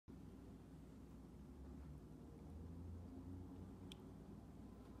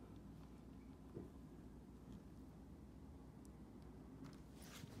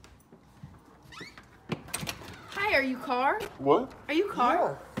are you Car? What? Are you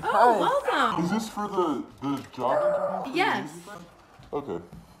Car? Yeah. Oh, welcome. Is this for the job interview? Yes. Okay.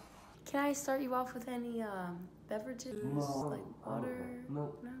 Can I start you off with any beverages? No. Like water?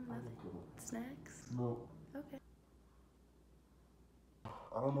 No. No, nothing. Snacks? No. Okay.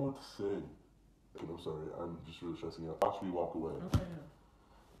 I don't know what to say. I'm sorry, I'm just really stressing out. Watch me walk away.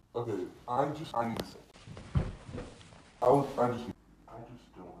 Okay, I need to say. I just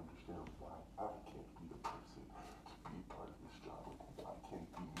don't understand why I can't be the person to be part of this job. Like, why can't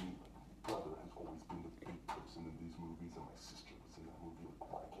it be me? Like, my brother has always been the big person in these movies, and my sister was in that movie.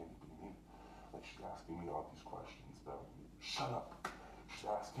 Like, why can't it be me? Like, she's asking me all these questions about me. Shut up. She's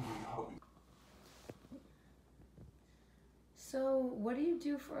asking me all these. So, what do you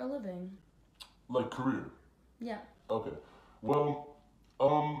do for a living? Like, career. Yeah. Okay. Well,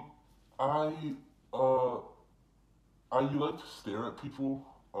 I like to stare at people.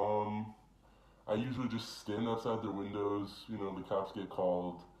 I usually just stand outside their windows. You know, the cops get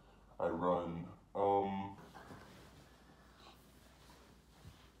called. I run.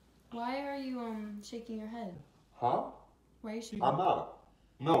 Why are you shaking your head? Huh? Why are you shaking? I'm not.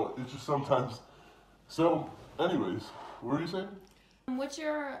 No, it's just sometimes. So, anyways, what were you saying? What's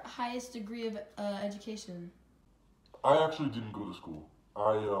your highest degree of education? I actually didn't go to school.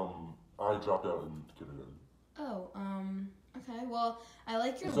 I dropped out in kindergarten. Oh, okay. Well, I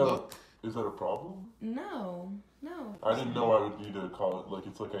like your Is look. Is that a problem? No. I didn't know I would need to call it, like,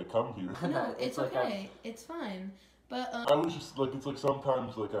 it's like I come here. No, it's okay. It's fine. But, I was just, like, it's like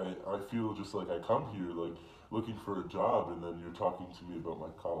sometimes, like, I feel just like I come here, like, looking for a job, and then you're talking to me about my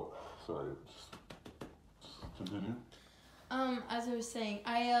college. Sorry, just continue. As I was saying,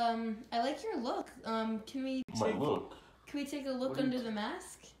 I like your look. Can we take a look under the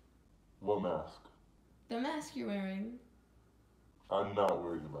mask? What mask? The mask you're wearing. I'm not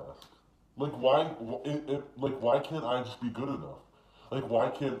wearing a mask. Like, why can't I just be good enough? Like, why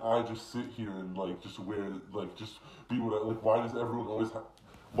can't I just sit here and, like, just wear, like, just be what I, like, why does everyone always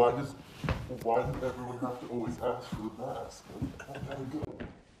why does everyone have to always ask for the mask? Like, I gotta go.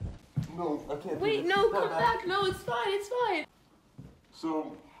 No, I can't. Wait, no, come back. No, it's fine.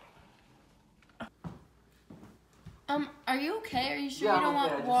 So. Are you okay? Are you sure you don't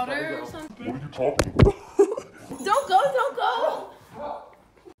want water or something? What are you talking about? Don't go!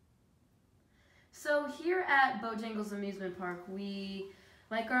 So here at Bojangles Amusement Park, we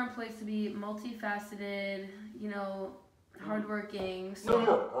like our employees to be multifaceted, you know, hardworking. So,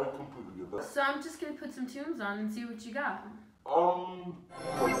 No, yeah, I completely get that. So I'm just gonna put some tunes on and see what you got.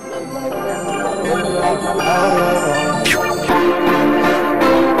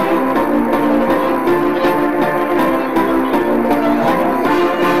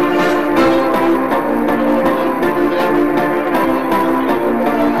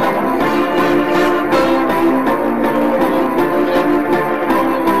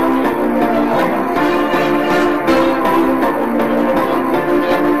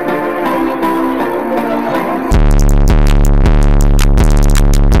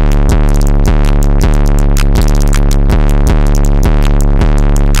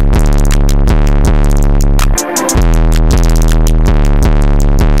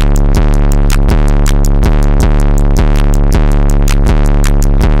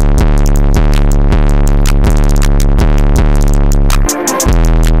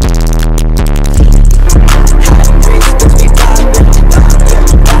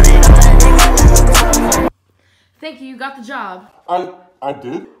 Thank you, you got the job. I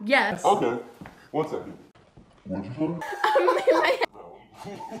did? Yes. Okay. 1 second. What'd you say?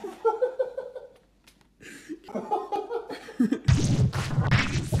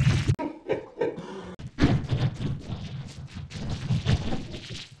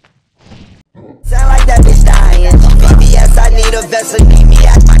 Sound like that bitch dying. BBS, I need a vessel.